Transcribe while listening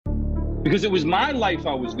because it was my life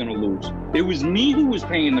I was going to lose. It was me who was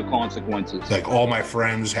paying the consequences. Like, all my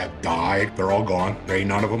friends have died. They're all gone. There ain't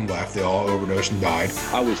none of them left. They all overdosed and died.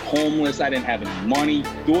 I was homeless. I didn't have any money.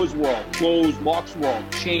 Doors were all closed. Locks were all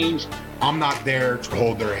changed. I'm not there to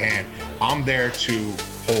hold their hand. I'm there to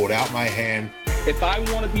hold out my hand. If I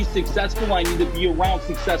want to be successful, I need to be around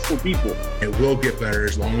successful people. It will get better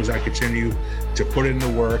as long as I continue to put in the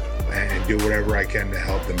work and do whatever I can to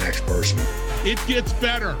help the next person. It gets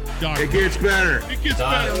better, Doctor. It gets better. It gets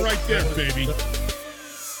better right there, baby.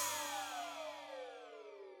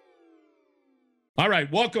 All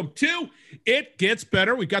right, welcome to It Gets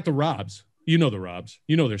Better. We got the Robs. You know the Robs.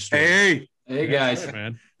 You know their story. Hey guys. Right,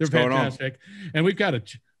 man. They're fantastic. And we've got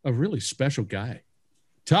a really special guy.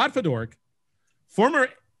 Todd Fedoruk, former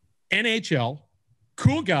NHL,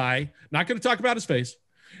 cool guy. Not going to talk about his face.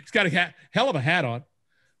 He's got a hell of a hat on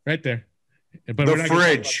right there. But the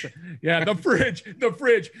fridge. The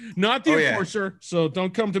fridge. Not the enforcer. So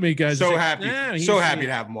don't come to me, guys. So happy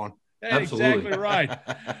to have him on. Absolutely. Exactly right.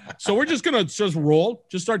 So we're just going to just roll,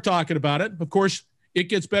 just start talking about it. Of course, It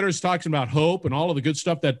Gets Better is talking about hope and all of the good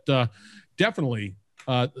stuff that definitely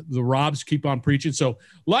the Robs keep on preaching. So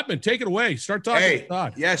Lutman, take it away. Start talking to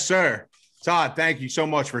Todd. Yes, sir. Todd, thank you so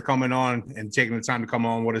much for coming on and taking the time to come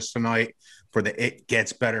on with us tonight for the It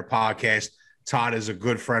Gets Better podcast. Todd is a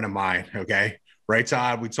good friend of mine, okay? Right,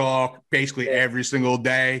 Todd? We talk basically every single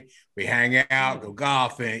day. We hang out, go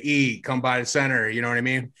golfing, eat, come by the center, you know what I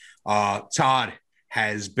mean? Todd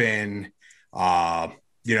has been,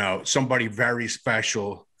 somebody very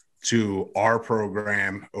special to our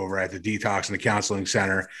program over at the Detox and the Counseling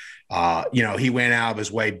Center. He went out of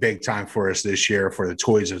his way big time for us this year for the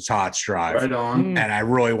Toys of Tots Drive. Right on. And I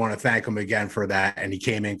really want to thank him again for that. And he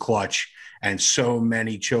came in clutch. And so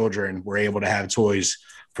many children were able to have toys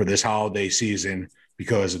for this holiday season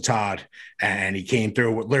because of Todd. And he came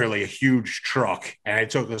through with literally a huge truck. And it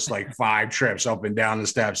took us like 5 trips up and down the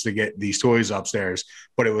steps to get these toys upstairs.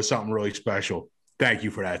 But it was something really special. Thank you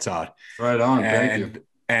for that, Todd. Right on. Thank you.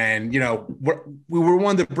 And, we were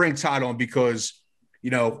wanting to bring Todd on because,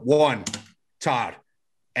 Todd,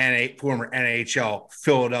 former NHL,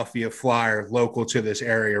 Philadelphia Flyer, local to this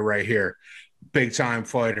area right here, big time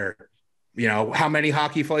fighter. How many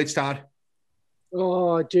hockey fights, Todd?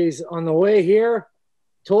 Oh, geez. On the way here,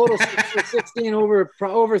 total 16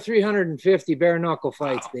 over 350 bare knuckle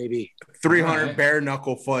fights, baby. 300 bare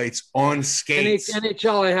knuckle fights on skates.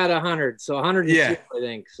 NHL, I had 100, so 102, I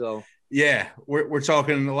think. So yeah, we're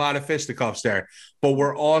talking a lot of fisticuffs there,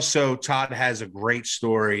 but Todd has a great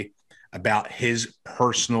story about his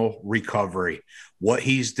personal recovery, what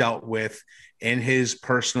he's dealt with in his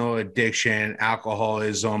personal addiction,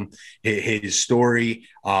 alcoholism, his story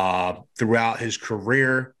throughout his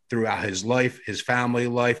career, throughout his life, his family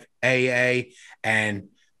life, AA. And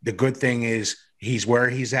the good thing is he's where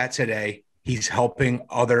he's at today. He's helping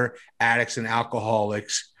other addicts and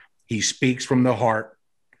alcoholics. He speaks from the heart.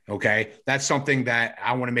 Okay. That's something that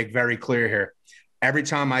I want to make very clear here. Every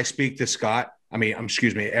time I speak to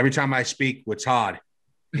every time I speak with Todd,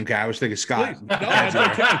 okay, I was thinking Scott. No, that's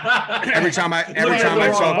okay.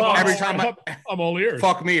 I'm all ears.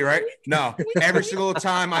 Fuck me, right? No, every single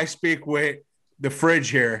time I speak with the fridge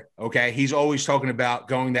here, okay, he's always talking about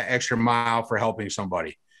going that extra mile for helping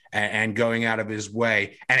somebody and going out of his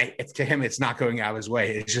way. And to him, it's not going out of his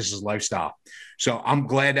way. It's just his lifestyle. So I'm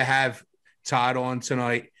glad to have Todd on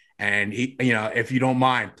tonight. And he, if you don't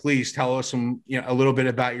mind, please tell us a little bit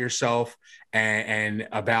about yourself and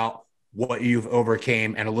about what you've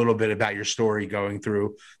overcame and a little bit about your story going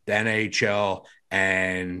through the NHL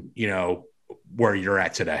and, where you're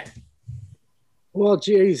at today. Well,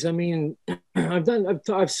 geez, I mean,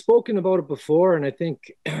 I've spoken about it before, and I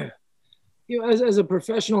think, as a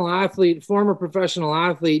professional athlete, former professional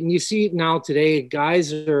athlete, and you see it now today,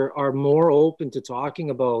 guys are more open to talking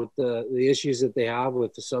about the issues that they have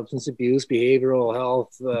with the substance abuse, behavioral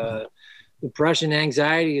health, depression,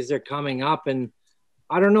 anxiety as they're coming up. And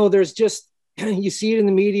I don't know, there's just, you see it in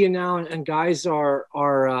the media now, and guys are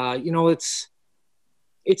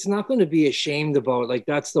it's nothing to be ashamed about. Like,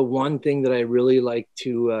 that's the one thing that I really like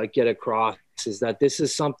to get across, is that this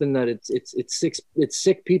is something that it's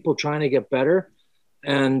sick people trying to get better.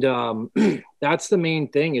 And that's the main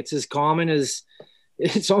thing. It's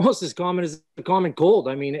almost as common as the common cold.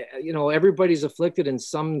 I mean, everybody's afflicted in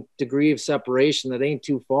some degree of separation that ain't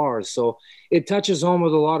too far. So it touches home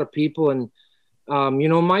with a lot of people. And,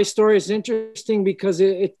 my story is interesting because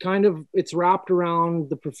it's wrapped around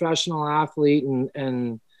the professional athlete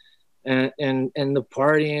and the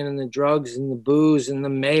partying and the drugs and the booze and the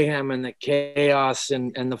mayhem and the chaos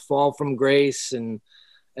and the fall from grace and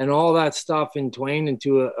and all that stuff entwined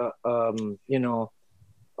into a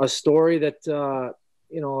story that,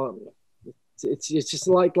 it's just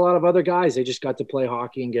like a lot of other guys. They just got to play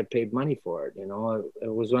hockey and get paid money for it. It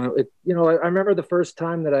was when I remember the first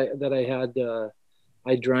time that I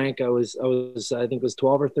drank. I think it was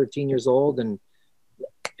 12 or 13 years old, and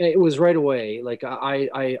it was right away. Like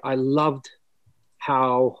I loved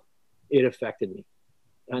how it affected me,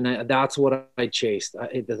 and that's what I chased.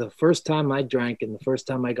 The first time I drank, and the first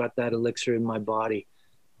time I got that elixir in my body,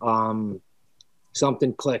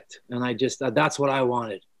 something clicked, and that's what I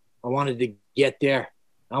wanted. I wanted to get there.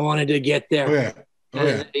 Oh, yeah.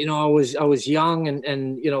 And, I was young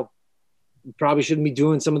and probably shouldn't be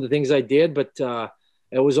doing some of the things I did, but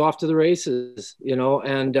it was off to the races,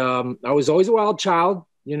 and I was always a wild child,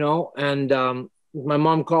 and my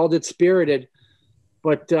mom called it spirited,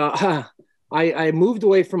 but I moved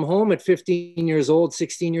away from home at 16 years old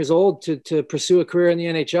to pursue a career in the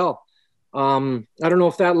NHL. I don't know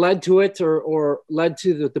if that led to it or led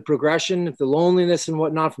to the progression, the loneliness and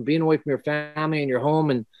whatnot from being away from your family and your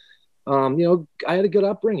home. And, I had a good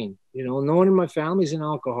upbringing, no one in my family's an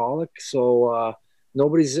alcoholic. So,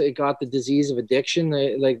 nobody's got the disease of addiction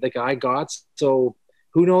like I got. So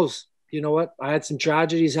who knows, you know what? I had some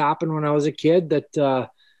tragedies happen when I was a kid that,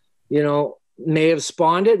 may have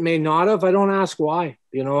spawned it, may not have. I don't ask why,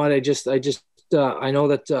 and I know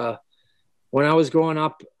that, when I was growing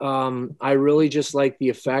up, I really just liked the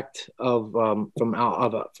effect of from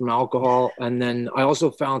alcohol, and then I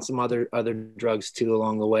also found some other drugs too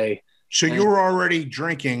along the way. So you were already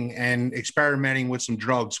drinking and experimenting with some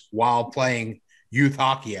drugs while playing youth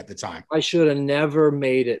hockey at the time. I should have never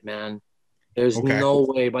made it, man. There's no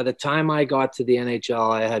way. By the time I got to the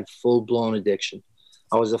NHL, I had full-blown addiction.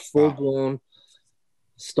 I was a full-blown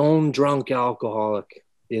stone drunk alcoholic.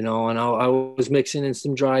 And I was mixing in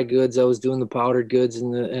some dry goods. I was doing the powdered goods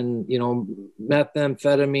and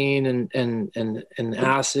methamphetamine and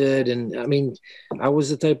acid. And I mean, I was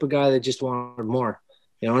the type of guy that just wanted more,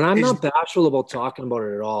 and I'm not bashful about talking about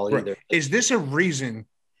it at all either. Is this a reason,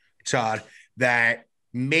 Todd, that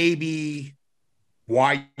maybe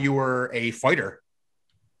why you were a fighter?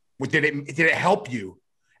 Did it help you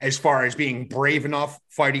as far as being brave enough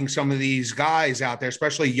fighting some of these guys out there,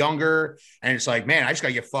 especially younger? And it's like, man, I just got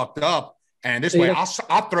to get fucked up. And this way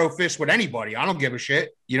I'll throw fists with anybody. I don't give a shit.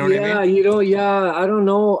 You know what I mean? I don't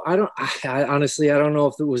know. I honestly don't know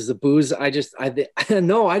if it was the booze. I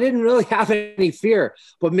didn't really have any fear,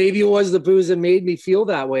 but maybe it was the booze that made me feel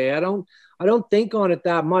that way. I don't think on it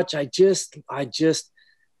that much. I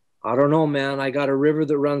don't know, man. I got a river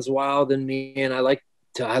that runs wild in me, and I like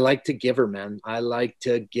to give her, man. I like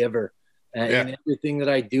to give her, and everything that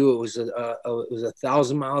I do, it was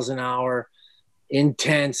 1,000 miles an hour,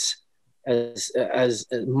 intense, as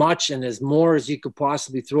much and as more as you could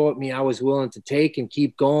possibly throw at me. I was willing to take and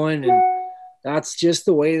keep going, and that's just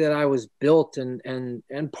the way that I was built. And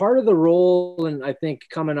part of the role, and I think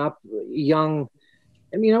coming up young,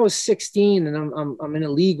 I mean, I was 16 and I'm in a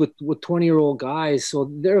league with 20-year-old guys.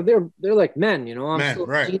 So they're like men, I'm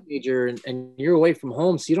still a teenager and you're away from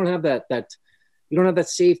home. So you don't have that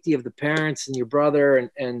safety of the parents and your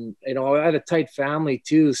brother. And I had a tight family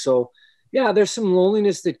too. So yeah, there's some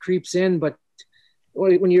loneliness that creeps in, but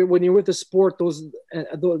when you're with the sport,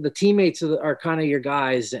 the teammates are kind of your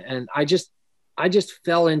guys. And I just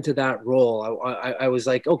fell into that role. I was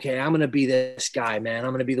like, okay, I'm going to be this guy, man.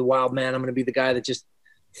 I'm going to be the wild man. I'm going to be the guy that just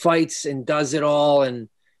fights and does it all. And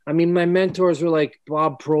I mean, my mentors were like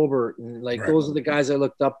Bob Probert, and those are the guys I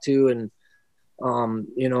looked up to. And,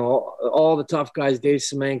 all the tough guys, Dave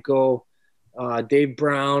Semenko, Dave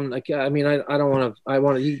Brown. I want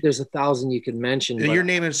to, there's 1,000 you can mention. You're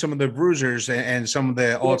naming some of the bruisers and some of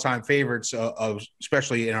the all-time favorites of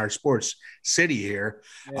especially in our sports city here.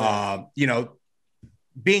 Yeah.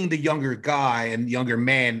 Being the younger guy and younger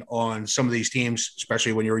man on some of these teams,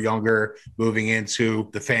 especially when you were younger, moving into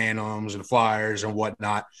the Phantoms and Flyers and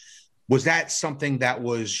whatnot, was that something that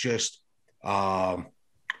was just a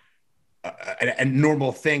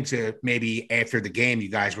normal thing to maybe after the game, you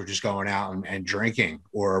guys were just going out and drinking?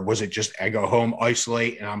 Or was it just, I go home,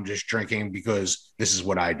 isolate, and I'm just drinking because this is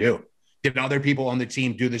what I do? Did other people on the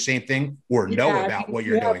team do the same thing or know about what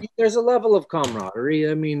you're doing? There's a level of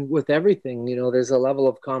camaraderie. I mean, with everything, there's a level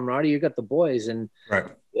of camaraderie. You got the boys, and right.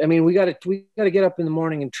 I mean, we got to get up in the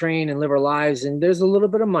morning and train and live our lives. And there's a little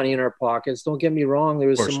bit of money in our pockets. Don't get me wrong. There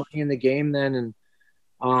was some money in the game then,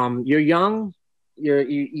 and you're young.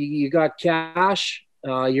 You got cash.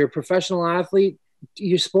 You're a professional athlete.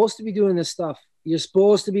 You're supposed to be doing this stuff. You're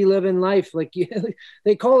supposed to be living life. Like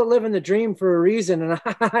they call it living the dream for a reason. And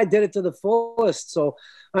I did it to the fullest. So,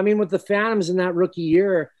 I mean, with the Phantoms in that rookie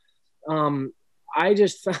year, I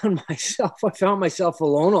just found myself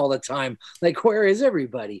alone all the time. Like, where is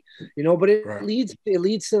everybody? You know, but it leads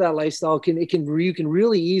to that lifestyle. You can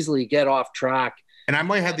really easily get off track. And I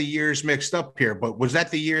might have the years mixed up here, but was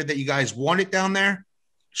that the year that you guys won it down there?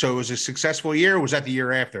 So it was a successful year, or was that the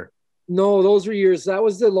year after? No, those were years. That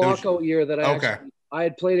was the lockout year that I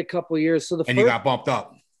had played a couple of years. So you got bumped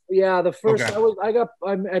up. Yeah, the first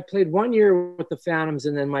I played 1 year with the Phantoms,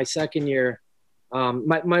 and then my second year,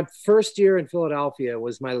 my first year in Philadelphia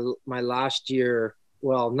was my last year.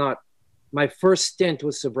 Well, not my first stint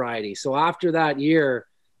with sobriety. So after that year,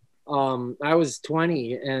 I was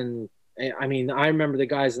 20, and I mean, I remember the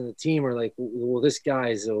guys on the team were like, "Well, this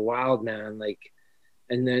guy's a wild man." Like,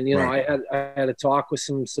 and then I had a talk with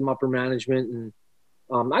some upper management, and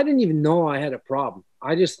I didn't even know I had a problem.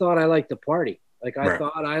 I just thought I liked to party. Like I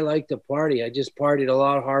thought I liked to party. I just partied a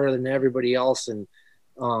lot harder than everybody else, and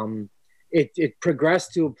it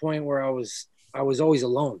progressed to a point where I was always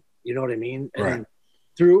alone. You know what I mean? And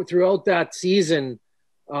throughout that season,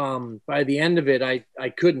 by the end of it, I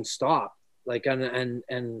couldn't stop. Like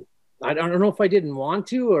and I don't know if I didn't want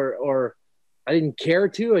to or I didn't care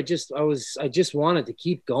to. I just wanted to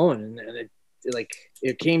keep going, and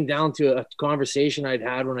it came down to a conversation I'd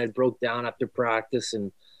had when I broke down after practice,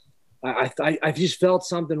 and I just felt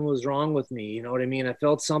something was wrong with me. You know what I mean? I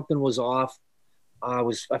felt something was off. I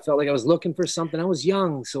felt like I was looking for something. I was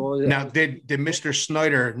young. So now, did Mr.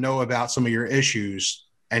 Snyder know about some of your issues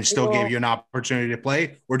and still gave you an opportunity to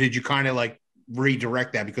play, or did you kind of like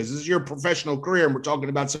redirect that, because this is your professional career and we're talking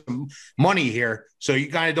about some money here, so you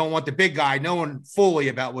kind of don't want the big guy knowing fully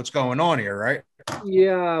about what's going on here, right?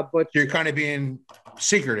 Yeah, but you're kind of being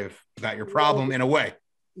secretive about your problem in a way.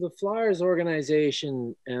 The Flyers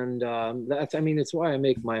organization, and it's why I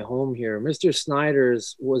make my home here. Mr.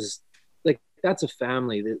 Snyder's was like, that's a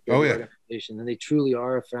family. The organization, and they truly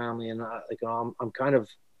are a family. And I'm kind of,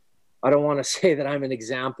 I don't want to say that I'm an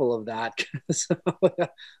example of that. So,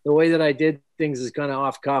 the way that I did things is kind of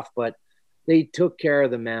off cuff, but they took care of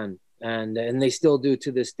the men, and they still do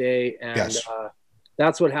to this day. And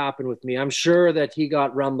that's what happened with me. I'm sure that he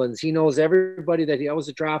got rumblings. He knows everybody I was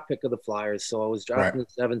a draft pick of the Flyers. So I was drafted in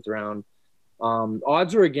the 7th round.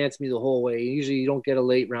 Odds were against me the whole way. Usually you don't get a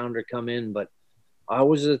late rounder come in, but I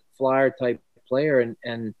was a Flyer type player.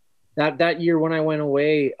 And that year when I went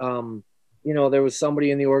away, there was somebody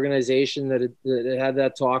in the organization that had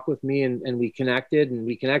that talk with me, and we connected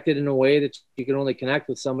in a way that you can only connect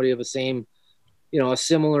with somebody of the same, a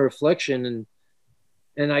similar affliction.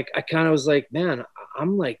 And I kind of was like, man,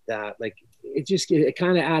 I'm like that. Like it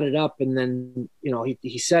kind of added up. And then,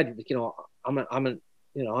 he said, I'm an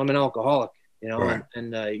alcoholic,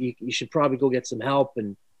 and you should probably go get some help.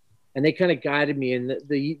 And they kind of guided me. And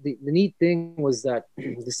the neat thing was that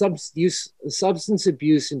the substance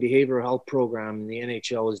abuse and behavioral health program in the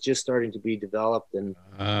NHL was just starting to be developed. And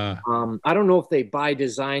I don't know if they by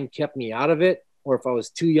design kept me out of it, or if I was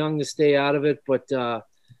too young to stay out of it. But,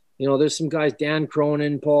 there's some guys, Dan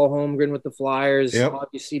Cronin, Paul Holmgren with the Flyers,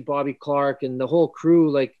 obviously Bobby Clark, and the whole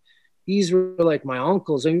crew. Like, these were like my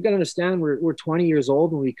uncles. And you got to understand, we're 20 years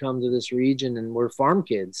old when we come to this region, and we're farm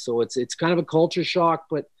kids. So it's kind of a culture shock,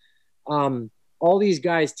 but all these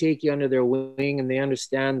guys take you under their wing, and they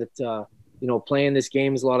understand that, playing this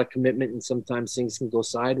game is a lot of commitment, and sometimes things can go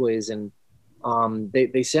sideways. And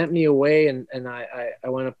they sent me away, and I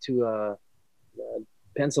went up to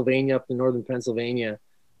Pennsylvania, up to northern Pennsylvania,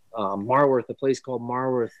 Marworth, a place called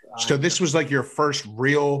Marworth. So this was like your first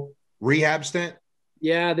real rehab stint?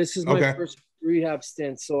 Yeah, this is my first rehab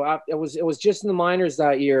stint. So it was just in the minors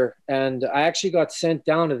that year, and I actually got sent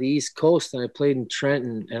down to the East Coast, and I played in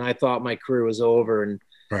Trenton, and I thought my career was over. And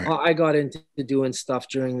I got into doing stuff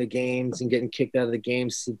during the games and getting kicked out of the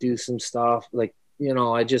games to do some stuff. Like,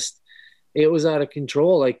 it was out of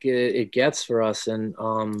control, like it gets for us. And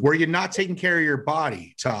were you not taking care of your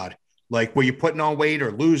body, Todd? Like, were you putting on weight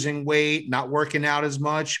or losing weight, not working out as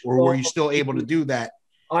much, or were you still able to do that?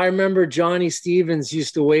 I remember Johnny Stevens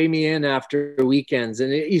used to weigh me in after weekends.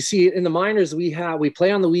 And you see, in the minors, we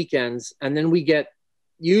play on the weekends, and then we get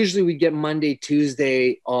Monday,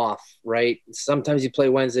 Tuesday off, right? Sometimes you play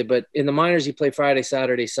Wednesday, but in the minors, you play Friday,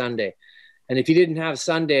 Saturday, Sunday. And if you didn't have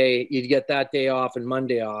Sunday, you'd get that day off and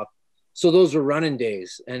Monday off. So those were running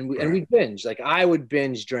days, and we binge. Like, I would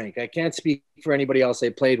binge drink. I can't speak for anybody else I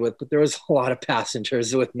played with, but there was a lot of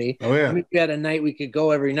passengers with me. Oh yeah. I mean, we had a night we could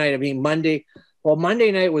go every night. I mean, Monday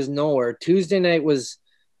night was nowhere. Tuesday night was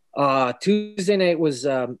Tuesday night was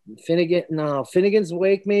Finnegan's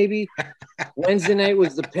Wake, maybe. Wednesday night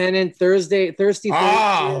was the Pennant. Thirsty Thursday.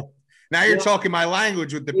 Now you're talking my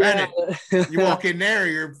language with the Pennant. You walk in there,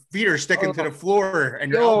 your feet are sticking to the floor,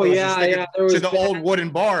 and your elbows are sticking to the old wooden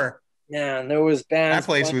bar. Yeah, and there was bands. That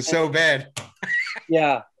place was so bad.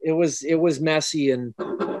 Yeah, it was messy, and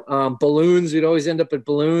balloons. We'd always end up at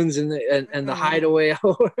balloons and the hideaway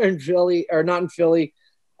in Philly, or not in Philly.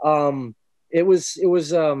 It was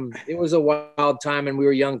a wild time, and we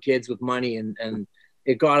were young kids with money, and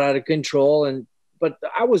it got out of control. But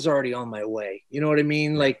I was already on my way. You know what I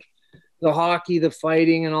mean? Like the hockey, the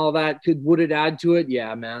fighting, and all that. Would it add to it?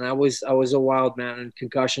 Yeah, man. I was a wild man, and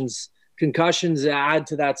concussions add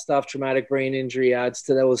to that stuff. Traumatic brain injury adds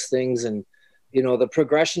to those things, and the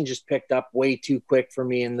progression just picked up way too quick for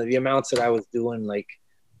me, and the amounts that I was doing, like.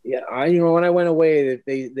 Yeah, when I went away,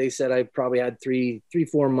 they said I probably had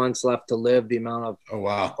 3-4 months left to live. The amount of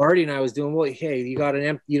partying I was doing. Well, hey, you got an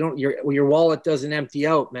empty. Your wallet doesn't empty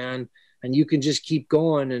out, man, and you can just keep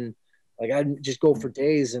going. And like I'd just go for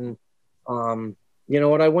days. And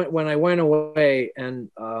when I went away, and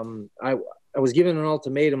I was given an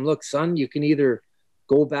ultimatum. Look, son, you can either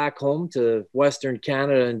go back home to Western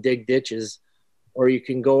Canada and dig ditches, or you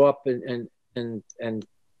can go up and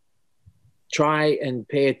try and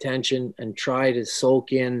pay attention and try to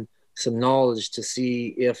soak in some knowledge to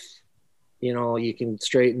see if, you can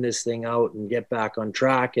straighten this thing out and get back on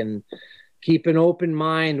track, and keep an open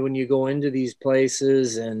mind when you go into these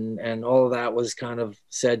places. And all of that was kind of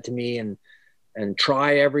said to me, and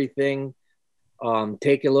try everything.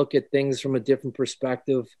 Take a look at things from a different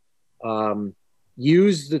perspective.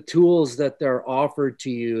 Use the tools that they're offered to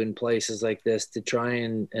you in places like this to try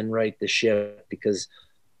and right the ship, because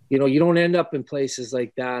you don't end up in places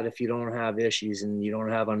like that if you don't have issues and you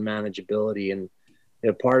don't have unmanageability. And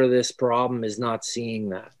part of this problem is not seeing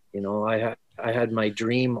that. I had my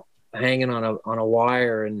dream hanging on a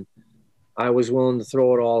wire, and I was willing to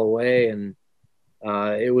throw it all away. And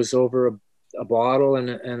it was over a bottle and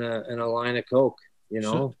a line of Coke.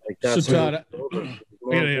 Like that's. So Todd, I'm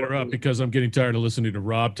going to interrupt because I'm getting tired of listening to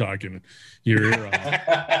Rob talking your ear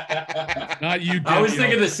off. Not you, Daniel. I was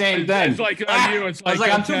thinking the same thing. It's like on you. It's like, I was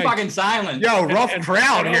like, I'm too fucking silent. Yo, rough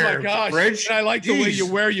crowd here. Oh my gosh. Bridge. And I like the way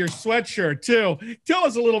you wear your sweatshirt too. Tell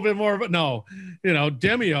us a little bit more. But no,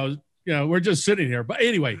 Demio, we're just sitting here. But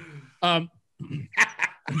anyway,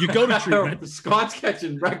 you go to treatment. Scott's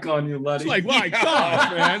catching wreck on you, buddy. It's like, my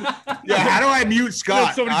God, man. Yeah, how do I mute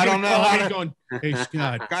Scott? I don't know how to. Going, hey,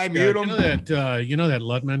 Scott. Can I mute him? That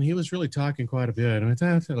Ludman, he was really talking quite a bit. And I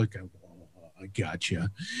thought, look, I got you.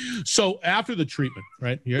 So after the treatment,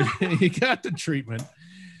 right? You got the treatment.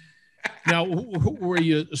 Now, were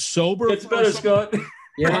you sober? It's better, Scott.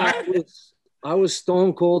 Yeah, I was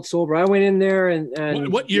stone cold sober. I went in there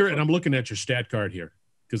and what year? And I'm looking at your stat card here.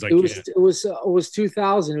 It was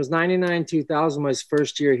 2000. It was 99, 2000, my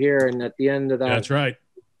first year here. And at the end of that, that's right.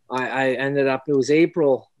 I ended up, it was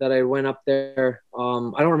April that I went up there. I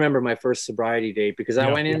don't remember my first sobriety date because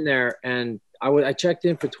I went in there and I checked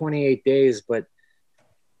in for 28 days, but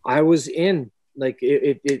I was in, like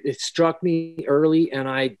it struck me early, and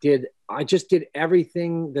I just did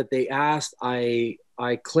everything that they asked. I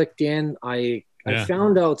clicked in. I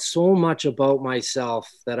found out so much about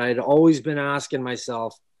myself that I'd always been asking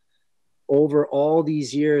myself over all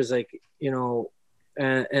these years,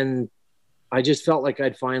 and I just felt like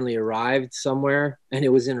I'd finally arrived somewhere, and it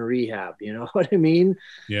was in a rehab, you know what I mean?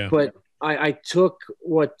 Yeah. But I took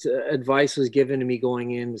what advice was given to me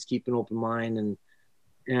going in, was keep an open mind,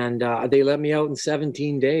 and they let me out in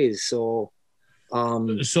 17 days. So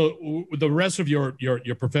the rest of your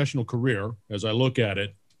professional career, as I look at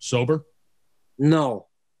it, sober? No.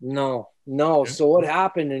 Okay. So what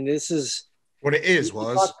happened, and this is what it is,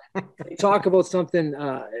 they talk about something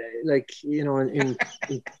in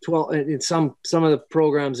some of the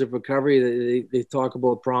programs of recovery, they talk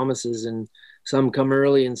about promises, and some come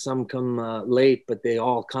early and some come late, but they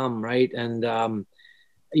all come, right? And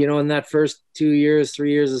in that first 3 years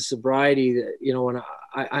of sobriety, when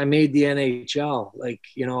I made the NHL, I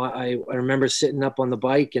remember sitting up on the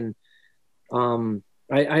bike, and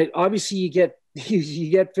I obviously you get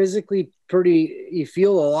physically you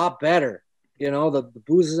feel a lot better. The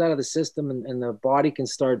booze is out of the system, and the body can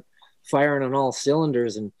start firing on all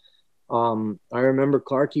cylinders. And I remember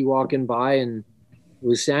Clarkie walking by, and it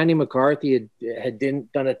was Sandy McCarthy had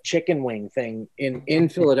done a chicken wing thing in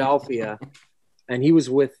Philadelphia, and he was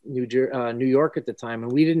with New York at the time,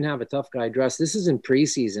 and we didn't have a tough guy dress. This is in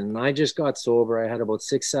preseason, and I just got sober. I had about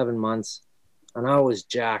 6-7 months, and I was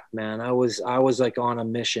jacked, man. I was like on a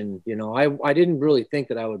mission. I didn't really think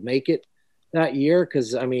that I would make it. that year.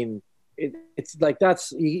 Cause I mean, it's like,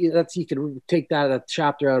 you could take that a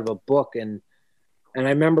chapter out of a book. And I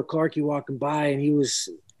remember Clarkie walking by and he was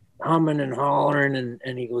humming and hollering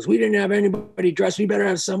and he goes, we didn't have anybody dressed. We better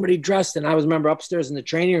have somebody dressed. And I remember upstairs in the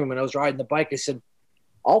training room when I was riding the bike, I said,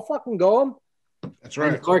 I'll fucking go. That's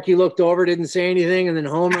right. And Clarkie looked over, didn't say anything. And then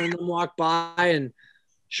Homer and them walked by. And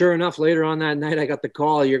sure enough, later on that night, I got the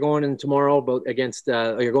call. You're going in tomorrow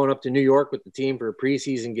you're going up to New York with the team for a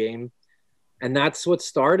preseason game. And that's what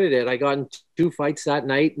started it. I got in 2 fights that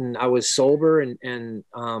night and I was sober and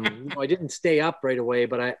I didn't stay up right away,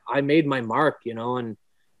 but I made my mark, and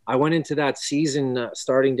I went into that season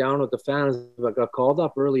starting down with the fans. I got called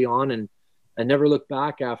up early on and I never looked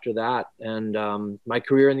back after that. And my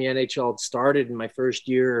career in the NHL started in my first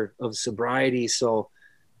year of sobriety. So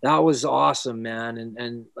that was awesome, man.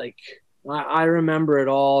 And like, I remember it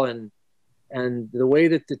all. And the way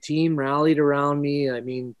that the team rallied around me, I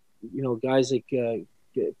mean, guys like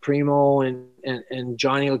Primo and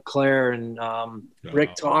Johnny Leclerc and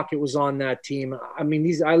Rick Tocchet was on that team. I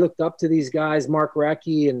mean, I looked up to these guys, Mark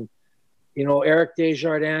Recchi and, Eric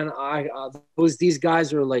Desjardins. These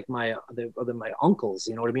guys are like my uncles,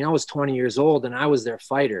 you know what I mean? I was 20 years old and I was their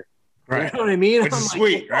fighter. Right. You know what I mean? Which is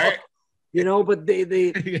sweet, right? But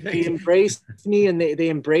they embraced me and they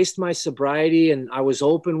embraced my sobriety and I was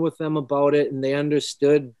open with them about it and they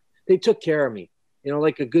understood. They took care of me,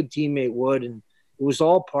 like a good teammate would. And it was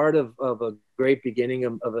all part of a great beginning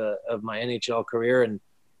of my NHL career. And,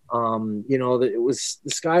 the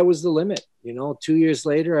sky was the limit. 2 years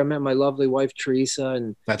later, I met my lovely wife, Teresa,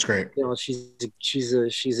 and that's great.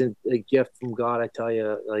 She's a gift from God. I tell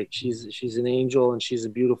you, like she's an angel and she's a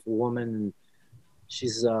beautiful woman and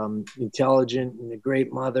she's intelligent and a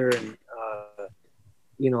great mother and,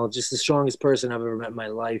 just the strongest person I've ever met in my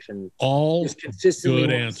life. And all just consistently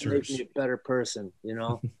good answers. Make me a better person,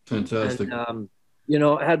 Fantastic. And,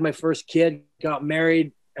 I had my first kid, got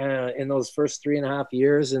married in those first 3.5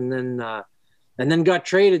 years and then got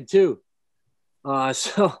traded too.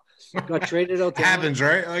 So got traded out to happens,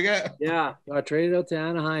 right? Like yeah, got traded out to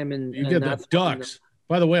Anaheim and you get the Ducks.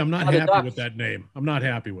 By the way, I'm not happy with that name. I'm not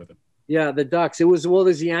happy with it. Yeah, the Ducks. There's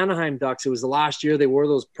the Anaheim Ducks. It was the last year they wore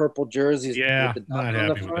those purple jerseys. Yeah, with the not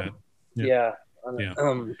happy with that. Yeah.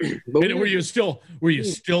 Were you still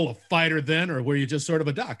a fighter then, or were you just sort of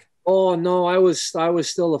a duck? Oh no, I was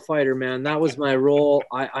still a fighter, man. That was my role.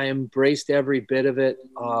 I embraced every bit of it.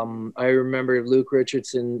 I remember Luke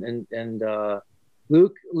Richardson and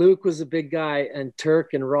Luke was a big guy, and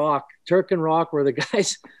Turk and Rock were the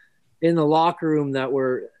guys in the locker room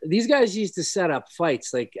these guys used to set up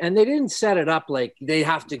fights, and they didn't set it up like they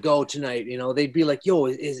have to go tonight. They'd be like, yo,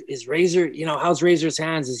 is Razor, how's Razor's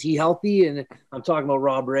hands? Is he healthy? And I'm talking about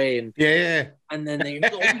Rob Ray. And yeah. And then we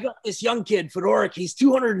got this young kid, Fedoruk. He's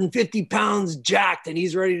 250 pounds jacked and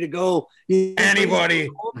he's ready to go. Anybody.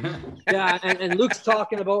 Yeah. And Luke's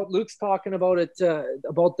talking about it,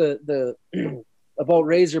 about about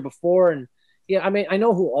Razor before. And yeah, I mean, I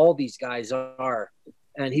know who all these guys are.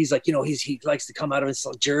 And he's like, he likes to come out of his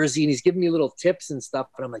jersey and he's giving me little tips and stuff.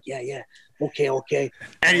 And I'm like, yeah. Okay.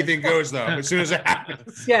 Anything goes though, as soon as it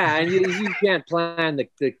happens. Yeah. And you can't plan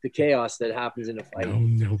the chaos that happens in a fight.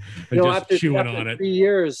 No. After 3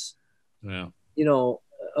 years,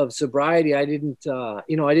 of sobriety, I didn't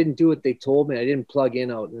do what they told me. I didn't plug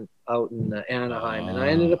in out in Anaheim and I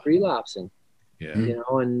ended up relapsing. Yeah.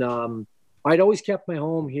 And I'd always kept my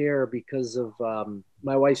home here because of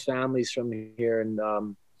my wife's family's from here.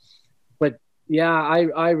 And but yeah,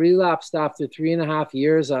 I relapsed after 3.5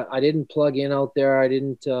 years. I didn't plug in out there. I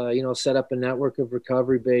didn't set up a network of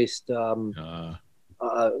recovery based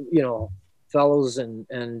fellows and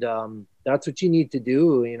that's what you need to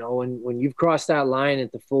do. When you've crossed that line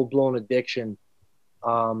into full blown addiction,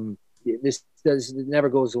 it never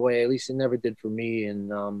goes away. At least it never did for me.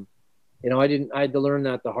 And I had to learn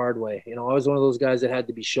that the hard way. I was one of those guys that had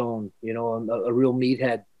to be shown, a real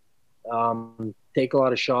meathead, take a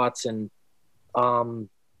lot of shots. And I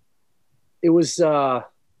was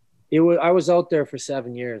out there for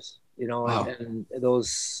 7 years, Wow. and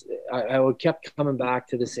those, I kept coming back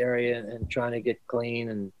to this area and trying to get clean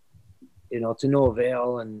and, to no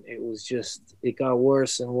avail. And it was just, it got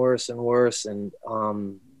worse and worse and worse. And,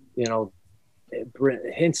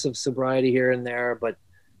 hints of sobriety here and there, but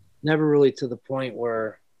never really to the point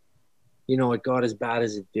where, it got as bad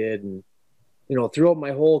as it did. And, throughout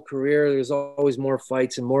my whole career, there's always more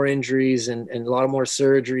fights and more injuries and a lot of more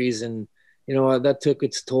surgeries. And, that took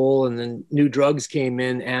its toll. And then new drugs came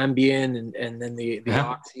in, Ambien and then the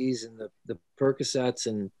oxys and the Percocets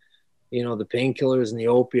and, the painkillers and the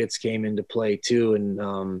opiates came into play too.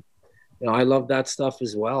 And, I love that stuff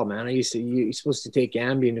as well, man. You're supposed to take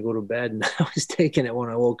Ambien to go to bed, and I was taking it when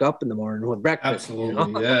I woke up in the morning with breakfast.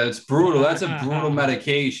 Absolutely. Yeah, it's brutal. That's a brutal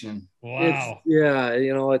medication. Wow.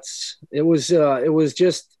 It was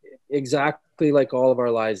just exactly like all of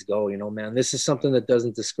our lives go, man. This is something that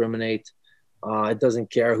doesn't discriminate. It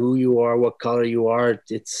doesn't care who you are, what color you are.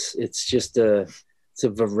 It's a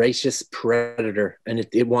voracious predator, and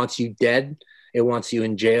it wants you dead. It wants you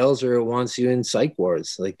in jails, or it wants you in psych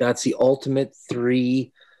wards. Like, that's the ultimate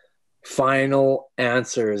 3 final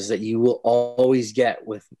answers that you will always get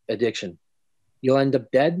with addiction. You'll end up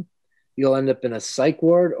dead, you'll end up in a psych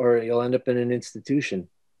ward, or you'll end up in an institution.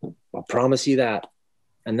 I'll promise you that.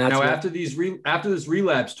 And that's now, after this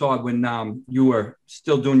relapse, Todd, when you were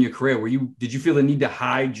still doing your career, did you feel the need to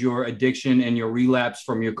hide your addiction and your relapse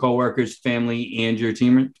from your coworkers, family, and your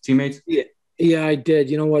teammates? Yeah, I did.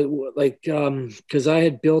 You know what? Like, because I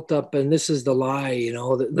had built up, and this is the lie,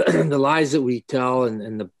 the lies that we tell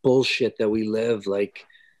and the bullshit that we live. Like,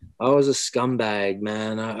 I was a scumbag,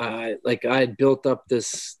 man. I had built up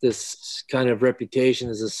this kind of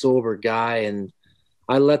reputation as a sober guy, and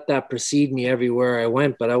I let that precede me everywhere I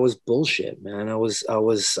went. But I was bullshit, man. I was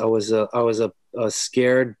a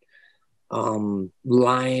scared,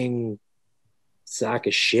 lying sack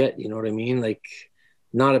of shit. You know what I mean? Like,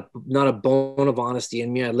 not a bone of honesty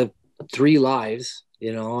in me. I lived 3 lives,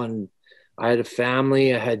 and I had a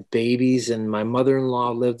family, I had babies, and my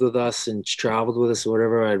mother-in-law lived with us and she traveled with us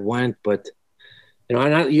wherever I went. But, you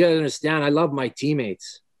gotta understand, I love my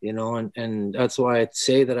teammates, and that's why I'd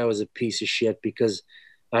say that I was a piece of shit, because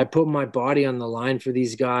I put my body on the line for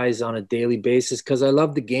these guys on a daily basis, because I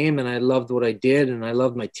loved the game and I loved what I did, and I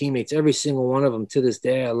loved my teammates, every single one of them. To this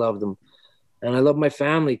day, I love them, and I love my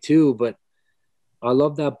family too. But I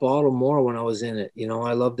love that bottle more when I was in it.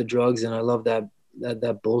 I love the drugs, and I love that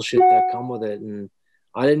bullshit that come with it. And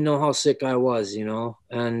I didn't know how sick I was,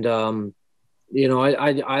 and I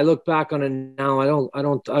look back on it now. I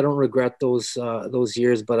don't regret those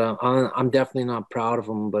years, but I'm definitely not proud of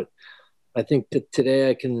them. But I think that today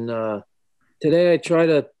I try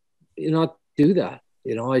to not do that.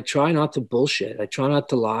 I try not to bullshit. I try not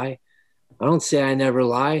to lie. I don't say I never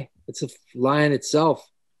lie. It's a lie in itself.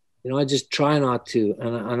 I just try not to,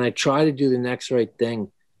 and I try to do the next right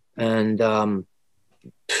thing. And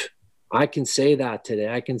I can say that today.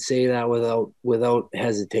 I can say that without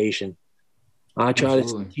hesitation. I try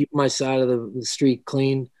to keep my side of the street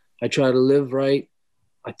clean. I try to live right.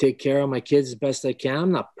 I take care of my kids as best I can.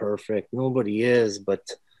 I'm not perfect. Nobody is,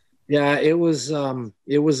 but yeah, it was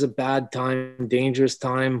a bad time, dangerous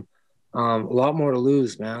time. A lot more to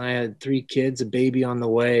lose, man. I had 3 kids, a baby on the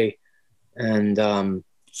way, and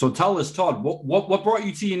so tell us, Todd, what brought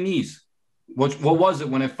you to your knees? What was it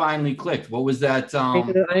when it finally clicked? What was that? I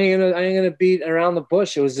ain't gonna beat around the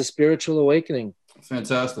bush. It was a spiritual awakening.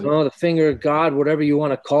 Fantastic. The finger of God, whatever you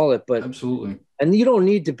want to call it. But absolutely. And you don't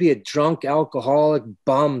need to be a drunk alcoholic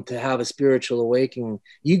bum to have a spiritual awakening.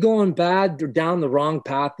 You going bad or down the wrong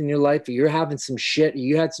path in your life, or you're having some shit, or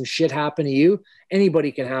you had some shit happen to you,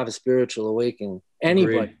 anybody can have a spiritual awakening.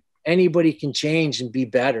 Anybody can change and be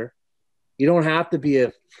better. You don't have to be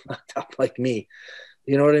a like me.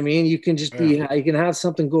 You know what I mean? You can just be, you can have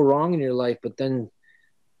something go wrong in your life, but then,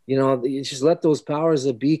 you just let those powers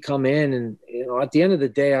that be come in. And, at the end of the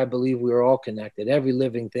day, I believe we're all connected. Every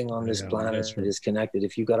living thing on this planet is connected.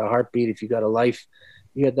 If you got a heartbeat, if you got a life,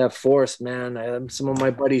 you got that force, man. Some of my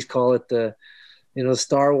buddies call it the,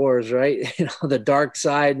 Star Wars, right? The dark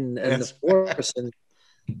side and the force. And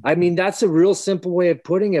I mean, that's a real simple way of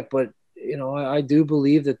putting it, but I do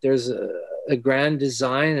believe that there's a grand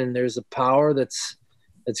design, and there's a power that's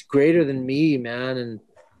greater than me, man. And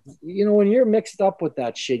when you're mixed up with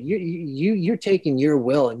that shit, you're taking your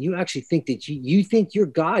will, and you actually think that you think you're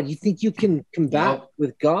God. You think you can combat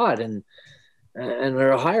with God and or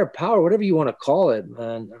a higher power, whatever you want to call it,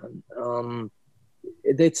 man.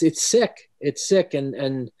 It's sick. It's sick,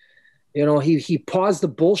 and he paused the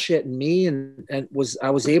bullshit in me, and I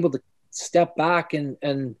was able to step back and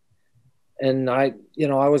I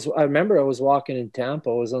remember I was walking in Tampa.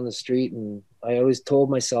 I was on the street, and I always told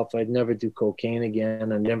myself I'd never do cocaine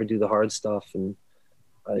again. I'd never do the hard stuff. And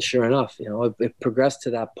sure enough, it progressed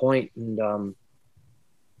to that point. And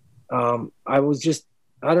I was just,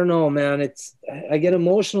 I don't know, man. I get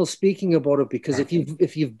emotional speaking about it, because if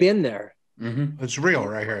you've been there, it's real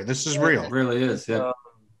right here. This is real. It really is. Yeah.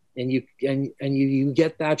 And you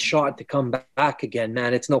get that shot to come back again,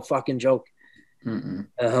 man. It's no fucking joke.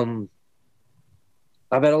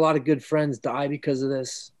 I've had a lot of good friends die because of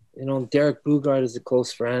this. Derek Bugard is a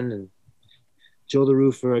close friend, and Joe the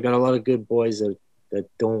Roofer. I got a lot of good boys that that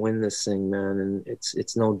don't win this thing, man. And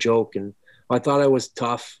it's no joke. And I thought I was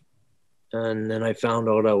tough, and then I found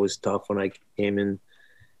out I was tough when I came in,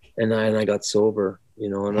 and I got sober, you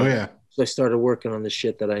know. And I started working on the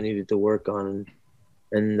shit that I needed to work on,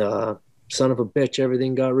 and son of a bitch,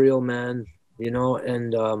 everything got real, man, you know.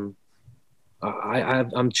 And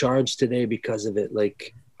I'm charged today because of it.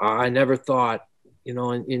 Like, I never thought, you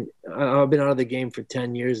know, I've been out of the game for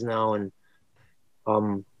 10 years now, and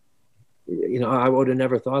you know, I would have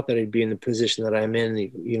never thought that I'd be in the position that I'm in,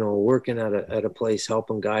 you know, working at a place,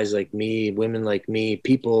 helping guys like me, women like me,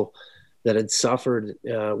 people that had suffered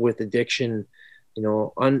with addiction, you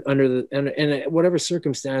know, under the and whatever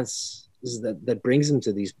circumstance that brings them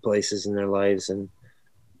to these places in their lives. And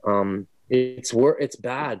it's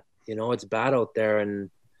bad, you know, it's bad out there. And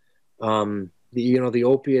you know, the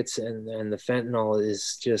opiates and the fentanyl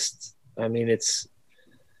is just, I mean,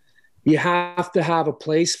 you have to have a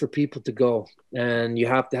place for people to go, and you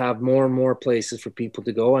have to have more and more places for people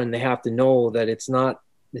to go. And they have to know that it's not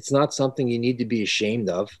something you need to be ashamed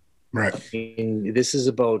of. Right. I mean, this is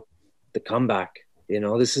about the comeback, you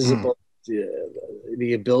know, this is about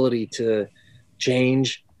the ability to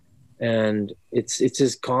change. And it's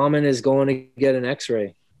as common as going to get an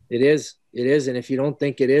x-ray. It is. And if you don't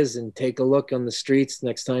think it is, and take a look on the streets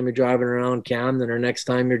next time you're driving around Camden, or next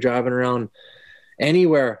time you're driving around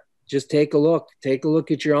anywhere, just take a look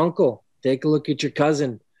at your uncle, take a look at your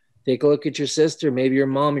cousin, take a look at your sister, maybe your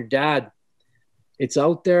mom, your dad. It's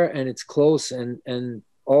out there and it's close. And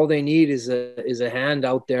all they need is a hand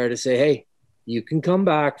out there to say, hey, you can come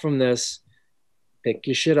back from this, pick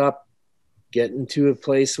your shit up, get into a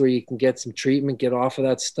place where you can get some treatment, get off of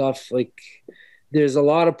that stuff. Like, there's a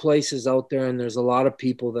lot of places out there, and there's a lot of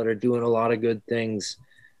people that are doing a lot of good things,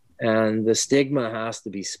 and the stigma has to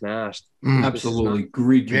be smashed. Absolutely.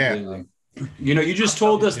 Agreed completely. Yeah. You know, you just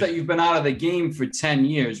told us that you've been out of the game for 10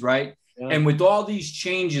 years, right? Yeah. And with all these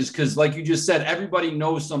changes, because like you just said, everybody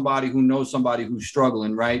knows somebody who's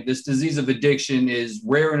struggling, right? This disease of addiction is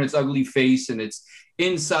rearing its ugly face, and it's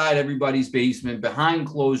inside everybody's basement, behind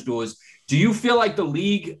closed doors. Do you feel like the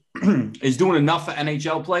league is doing enough for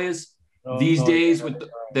NHL players these days?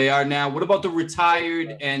 They are now. What about the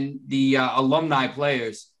retired and the alumni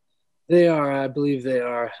players? They are. I believe they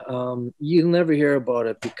are. You'll never hear about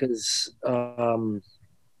it because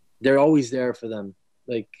they're always there for them.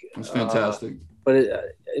 Like, that's fantastic.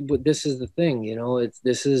 But this is the thing, you know.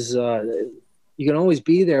 You can always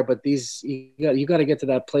be there, but you got to get to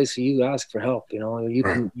that place where you ask for help. You know,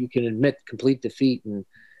 you can admit complete defeat, and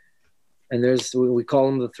we call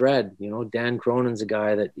him the thread. You know, Dan Cronin's a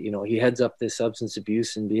guy that, you know, he heads up this substance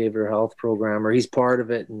abuse and behavioral health program, or he's part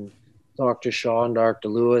of it, and Dr. Shaw and Dr.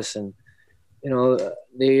 Lewis, and you know,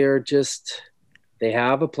 they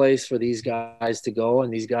have a place for these guys to go,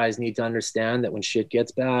 and these guys need to understand that when shit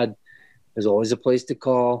gets bad, there's always a place to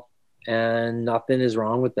call, and nothing is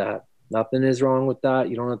wrong with that. Nothing is wrong with that.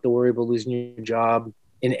 You don't have to worry about losing your job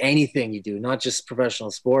in anything you do, not just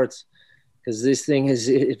professional sports, because this thing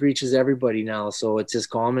it reaches everybody now. So it's as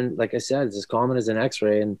common, like I said, it's as common as an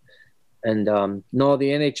x-ray. And no,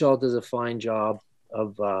 the NHL does a fine job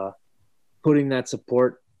of putting that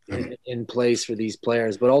support in place for these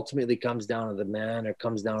players, but ultimately it comes down to the man, or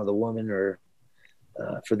comes down to the woman, or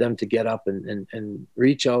for them to get up and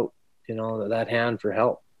reach out, you know, that hand for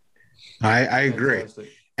help. I agree. Fantastic.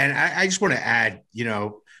 And I just want to add, you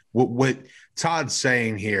know, what Todd's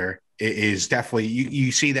saying here is definitely,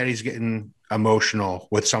 you see that he's getting emotional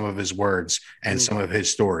with some of his words and some of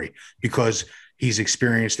his story, because he's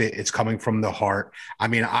experienced it. It's coming from the heart. I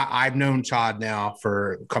mean, I've known Todd now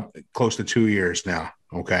for close to 2 years now.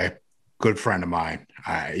 Okay. Good friend of mine,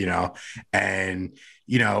 you know, and,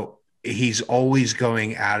 you know, he's always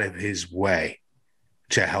going out of his way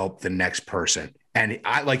to help the next person. And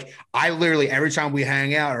I literally, every time we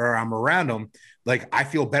hang out or I'm around him, like, I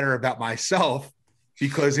feel better about myself,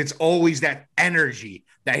 because it's always that energy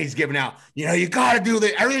that he's giving out. You know, you got to do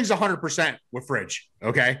that. Everything's 100% with Fridge.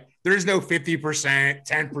 Okay. There's no 50%,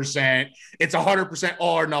 10%. It's 100%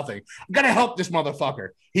 all or nothing. I got to help this motherfucker.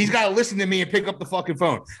 He's got to listen to me and pick up the fucking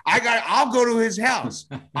phone. I'll go to his house.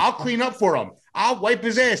 I'll clean up for him. I'll wipe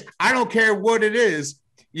his ass. I don't care what it is.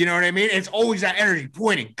 You know what I mean? It's always that energy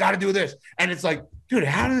pointing, got to do this. And it's like, dude,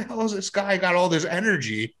 how the hell has this guy got all this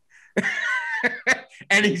energy?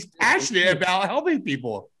 And he's passionate about helping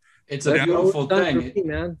people. It's a beautiful thing,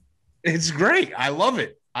 man. It's great. I love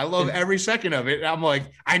it. I love every second of it. I'm like,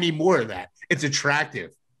 I need more of that. It's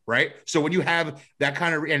attractive, right? So when you have that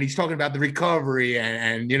kind of, and he's talking about the recovery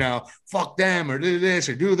and you know, fuck them, or do this,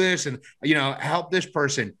 and, you know, help this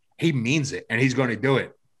person, he means it, and he's going to do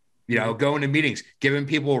it. You know, going to meetings, giving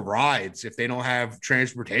people rides if they don't have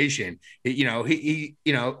transportation. He's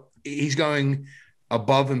going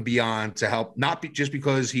above and beyond to help, just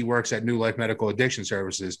because he works at New Life Medical Addiction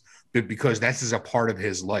Services, but because that's a part of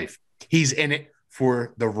his life. He's in it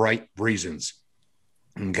for the right reasons.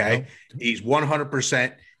 Okay. He's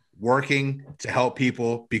 100% working to help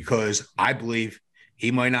people because I believe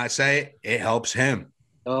he might not say it helps him.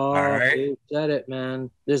 Oh, all right. You said it,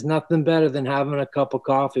 man. There's nothing better than having a cup of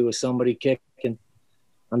coffee with somebody kicking.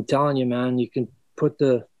 I'm telling you, man, you can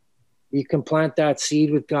plant that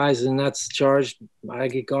seed with guys, and that's charged. I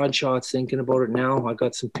get gunshots thinking about it now. I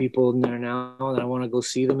got some people in there now that I want to go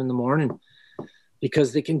see them in the morning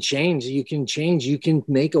because they can change. You can change. You can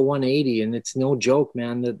make a 180, and it's no joke,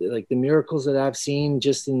 man. The miracles that I've seen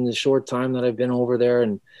just in the short time that I've been over there,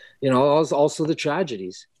 and also the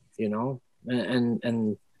tragedies,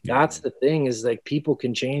 and that's the thing is like people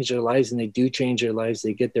can change their lives, and they do change their lives.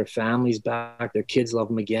 They get their families back, their kids love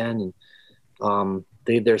them again, and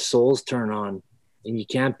their souls turn on, and you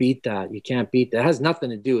can't beat that. You can't beat that. It has nothing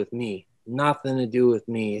to do with me. Nothing to do with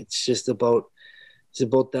me. It's just about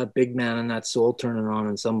that big man and that soul turning on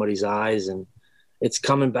in somebody's eyes, and it's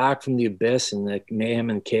coming back from the abyss and the mayhem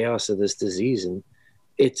and chaos of this disease, and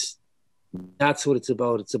that's what it's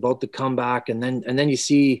about. It's about the comeback, and then you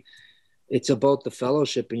see. It's about the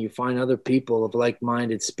fellowship, and you find other people of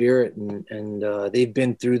like-minded spirit, and they've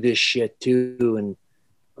been through this shit too.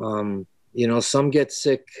 And, some get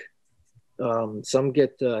sick, some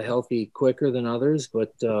get healthy quicker than others,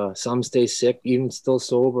 but some stay sick, even still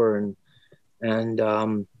sober. And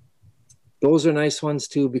those are nice ones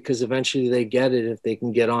too, because eventually they get it if they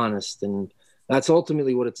can get honest. And that's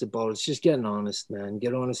ultimately what it's about. It's just getting honest, man.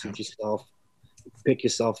 Get honest with yourself. Pick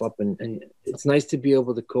yourself up, and it's nice to be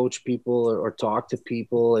able to coach people or talk to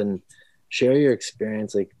people and share your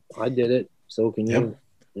experience. Like I did it, so can you.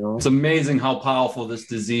 It's amazing how powerful this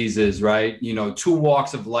disease is, right? 2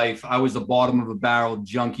 walks of life. I was the bottom of a barrel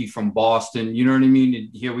junkie from Boston. You know what I mean? And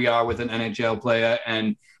here we are with an NHL player,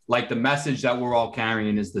 and like the message that we're all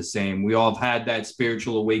carrying is the same. We all have had that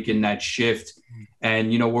spiritual awakening, that shift.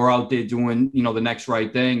 And, we're out there doing, the next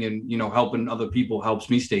right thing, and, helping other people helps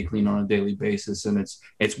me stay clean on a daily basis. And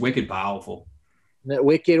it's wicked powerful.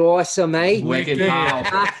 Wicked awesome, eh? Wicked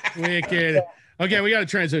powerful. Wicked. Okay, we got to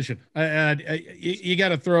transition. You got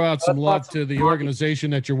to throw out some love to the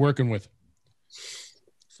organization that you're working with.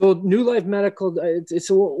 So New Life Medical, it's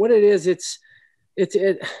what it is. It's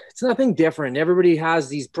nothing different. Everybody has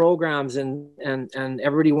these programs, and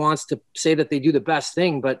everybody wants to say that they do the best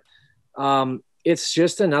thing, but it's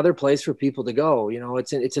just another place for people to go.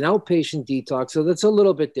 It's an outpatient detox, so that's a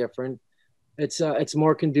little bit different. It's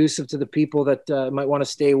more conducive to the people that might want to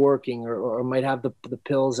stay working or might have the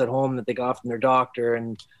pills at home that they got from their doctor.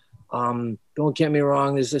 And don't get me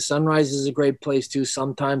wrong, the Sunrise is a great place too.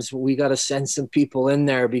 Sometimes we got to send some people in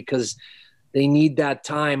there because they need that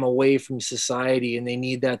time away from society, and they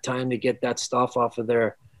need that time to get that stuff out of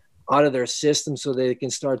their system so they can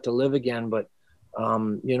start to live again. But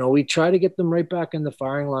we try to get them right back in the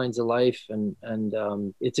firing lines of life, and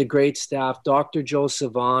it's a great staff. Dr. Joe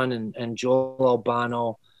Savan and Joel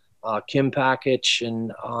Albano, Kim Package, and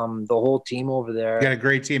the whole team over there. You got a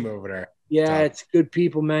great team over there. Yeah, it's good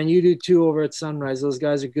people, man. You do too over at Sunrise. Those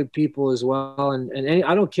guys are good people as well. And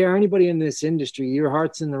I don't care, anybody in this industry, your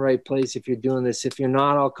heart's in the right place if you're doing this. If you're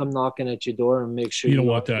not, I'll come knocking at your door and make sure you don't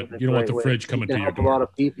want that. You don't want the fridge coming to your door. A lot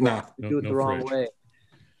of people do it the wrong way.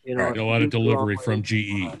 Go out of delivery from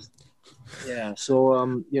GE. Yeah.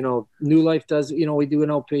 So, New Life does, we do an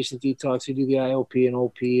outpatient detox. We do the IOP and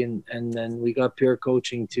OP, and then we got peer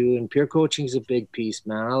coaching too. And peer coaching is a big piece,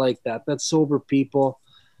 man. I like that. That's sober people.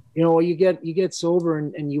 You get sober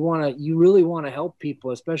and you really want to help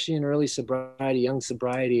people, especially in early sobriety, young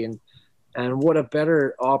sobriety. And what a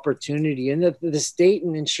better opportunity. And the state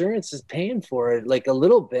and insurance is paying for it like a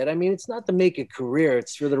little bit. I mean, it's not to make a career.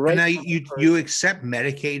 It's for the right. And now you accept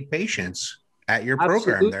Medicaid patients at your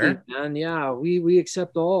program there. And yeah, we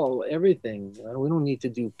accept everything. We don't need to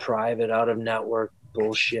do private out of network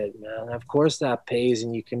bullshit, man. Of course that pays,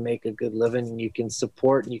 and you can make a good living, and you can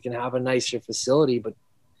support, and you can have a nicer facility, but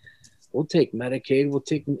we'll take Medicaid. We'll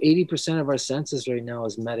take 80% of our census right now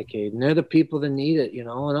is Medicaid, and they're the people that need it, And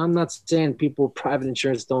I'm not saying people with private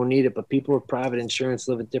insurance don't need it, but people with private insurance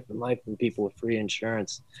live a different life than people with free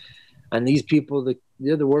insurance. And these people,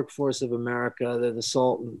 they're the workforce of America. They're the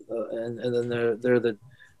salt, and then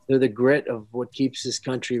they're the grit of what keeps this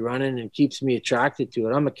country running and keeps me attracted to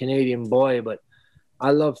it. I'm a Canadian boy, but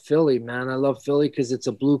I love Philly, man. I love Philly because it's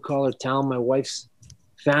a blue collar town. My wife's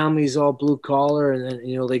family's all blue collar, and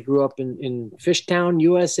then they grew up in Fishtown,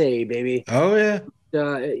 USA, baby. Oh yeah.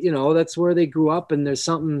 that's where they grew up, and there's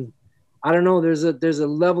something, I don't know, there's a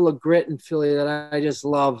level of grit in Philly that I just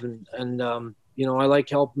love, and I like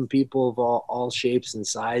helping people of all shapes and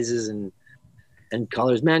sizes and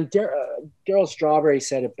colors. Man, Darryl Strawberry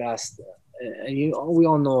said it best. And we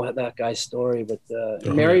all know that guy's story, but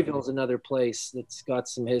Maryville's another place that's got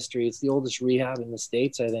some history. It's the oldest rehab in the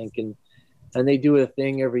States, I think, and they do a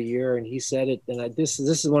thing every year. And he said it, and this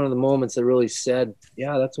is one of the moments that really said,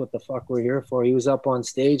 yeah, that's what the fuck we're here for. He was up on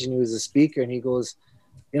stage and he was a speaker, and he goes,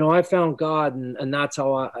 I found God, and that's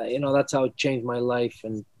how that's how it changed my life.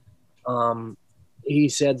 And he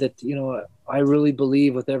said that I really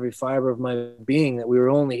believe with every fiber of my being that we were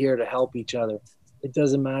only here to help each other. It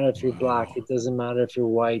doesn't matter if you're black. It doesn't matter if you're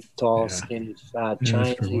white, tall, skinny, fat,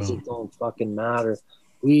 Chinese. It don't fucking matter.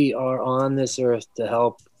 We are on this earth to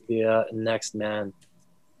help the next man,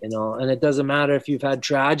 and it doesn't matter if you've had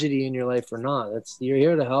tragedy in your life or not. You're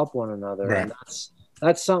here to help one another. Right. And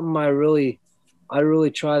that's something I really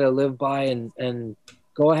try to live by, and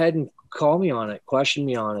go ahead and call me on it, question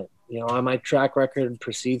me on it. My track record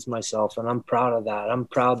precedes myself, and I'm proud of that. I'm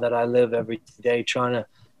proud that I live every day trying to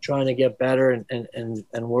get better and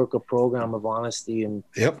work a program of honesty. And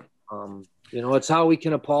it's how we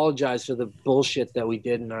can apologize for the bullshit that we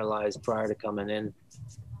did in our lives prior to coming in.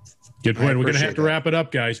 Good point. We're going to have to wrap it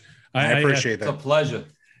up, guys. I appreciate that. It's a pleasure.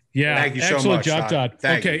 Yeah. Thank you so excellent much, job, Todd.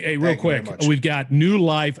 Okay. Hey, real quick. We've got New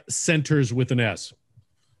Life Centers with an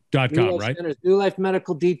S.com, right? Centers, New Life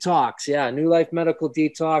Medical Detox. Yeah. New Life Medical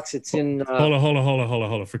Detox. It's in. Hold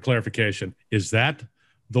on. For clarification, is that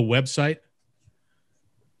the website?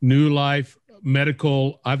 New Life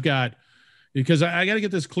Medical. Because I got to get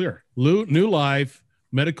this clear. New Life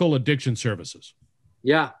Medical Addiction Services.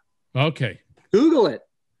 Yeah. Okay. Google it.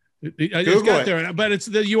 It's got there, but it's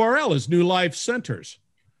the URL is New Life Centers.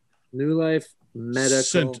 New Life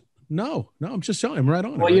Medical. No, I'm just telling him right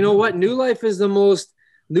on. Well, you know what? New Life is the most.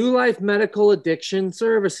 New Life Medical Addiction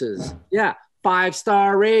Services. Yeah.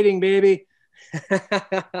 5-star rating, baby.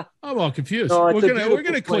 I'm all confused. No, we're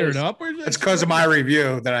gonna clear it up. It's because of my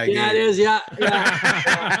review that I gave. It is. Yeah.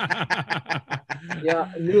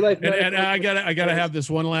 Yeah. New Life. And I gotta have this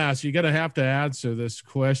one last. You gotta have to answer this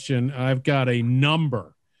question. I've got a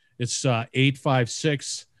number. It's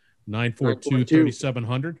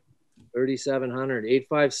 856-942-3700. 3700.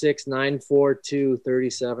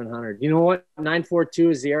 856-942-3700. You know what?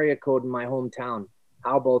 942 is the area code in my hometown.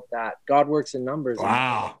 How about that? God works in numbers.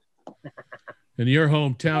 Wow. In your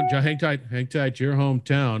hometown, hang tight, your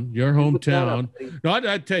hometown. No,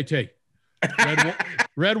 I'd take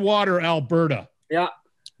Redwater, Alberta. Yeah,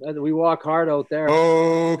 we walk hard out there.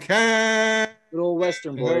 Okay. Good old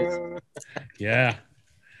Western boys. Yeah,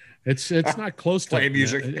 it's not close to play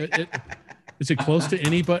music. Is it close to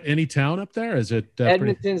any town up there? Is it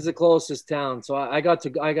Edmonton's the closest town? So I got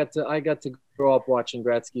to grow up watching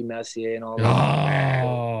Gretzky, Messier, and all that.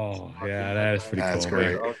 Oh, yeah, that is pretty cool. That's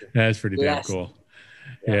great. Okay. That's pretty damn cool.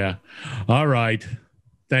 Yeah. All right.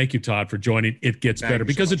 Thank you, Todd, for joining. It gets better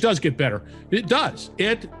because it does get better. It does.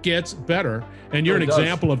 It gets better. And you're an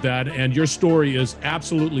example of that. And your story is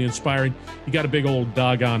absolutely inspiring. You got a big old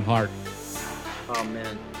doggone heart. Oh,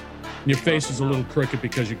 man. Your face is a little crooked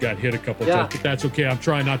because you got hit a couple of times, but that's okay. I'm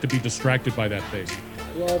trying not to be distracted by that face.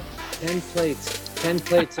 Well, 10 plates. 10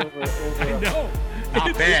 plates over. I know.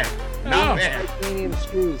 Not bad. Not bad. Titanium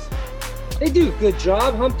screws. They do a good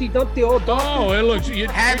job. Humpty Dumpty, old dog. Oh, it looks.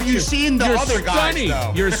 Have you seen the other guys,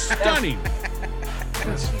 though? You're stunning.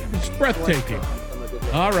 It's breathtaking.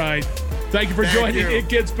 All right. Thank you for joining. It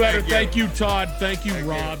gets better. Thank you, Todd. Thank you,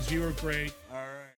 Robs. You were great.